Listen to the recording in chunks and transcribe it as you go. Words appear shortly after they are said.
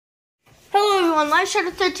on Live Shadow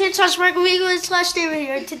 13 / Michael / David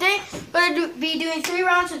here. Today, we're going to be doing 3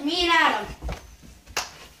 rounds with me and Adam.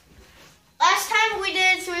 Last time we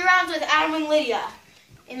did 3 rounds with Adam and Lydia.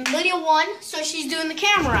 And Lydia won, so she's doing the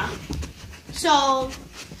camera. So,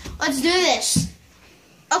 let's do this.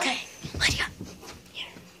 Okay, Lydia. Here.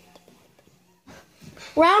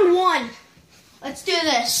 Round 1. Let's do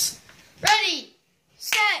this. Ready,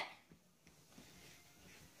 set.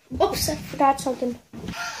 Oops, I forgot something.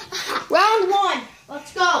 Round 1.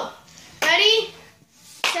 Let's go. Ready,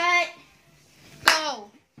 set,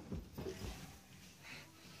 go.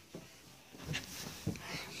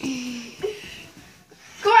 Good.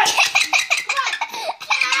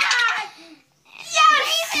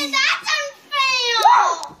 Yes! That's unfair!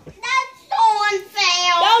 Whoa. That's so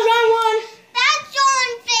unfair! That was round 1. That's so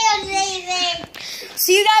unfair, David!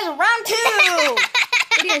 See you guys in round 2!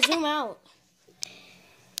 Lydia, zoom out.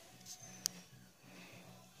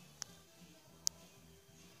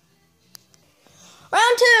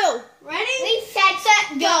 Round 2. Ready?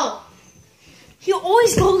 Set, go. He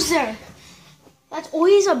always goes there. That's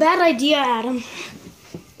always a bad idea, Adam.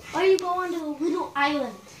 Why do you go onto the little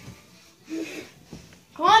island?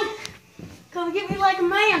 Come on. Come get me like a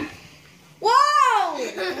man. Whoa!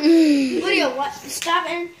 Lydia, what? Stop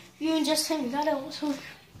interviewing just him. You gotta also...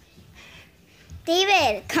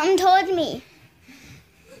 David, come towards me.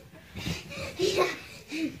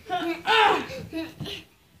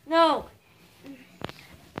 No.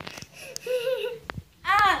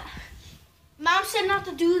 Mom said not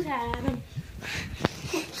to do that, Adam.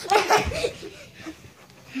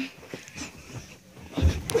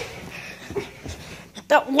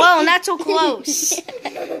 Whoa, not so close.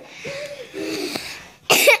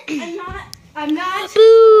 I'm not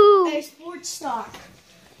Boo. a sports star.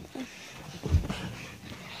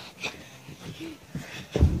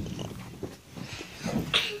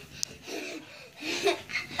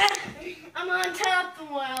 I'm on top of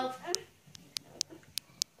the world.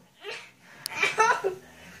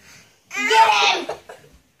 Get him!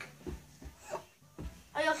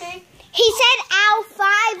 Are you okay? He said ow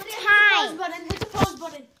 5 Hit times. the pause button. Hit the pause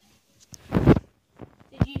button.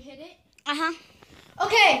 Did you hit it? Uh-huh.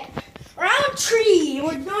 Okay. Round 3.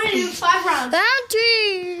 We're going to do 5 rounds. Round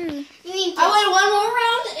 3. You mean I win one more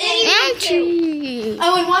round. And round 3. I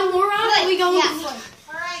win one more round. And we go into Yeah. 1. All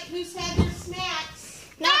right, who's had their snacks?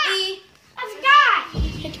 Not me. I forgot.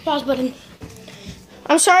 Hit the pause button.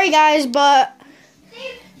 I'm sorry, guys, but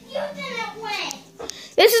You didn't win.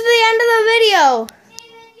 this is the end of the video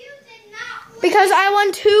David, you did not win. because I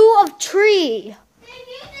won 2 of 3. David,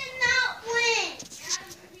 you did not win.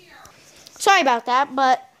 Sorry about that,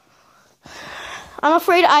 but I'm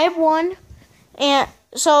afraid I have won. And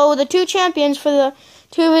so the 2 champions for the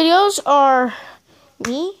 2 videos are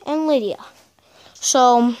me and Lydia.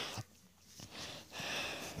 So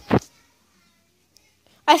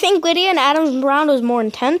I think Lydia and Adam's round was more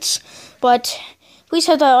intense, but please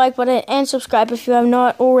hit that like button and subscribe if you have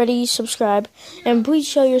not already subscribed. And please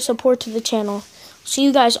show your support to the channel. See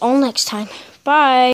you guys all next time. Bye.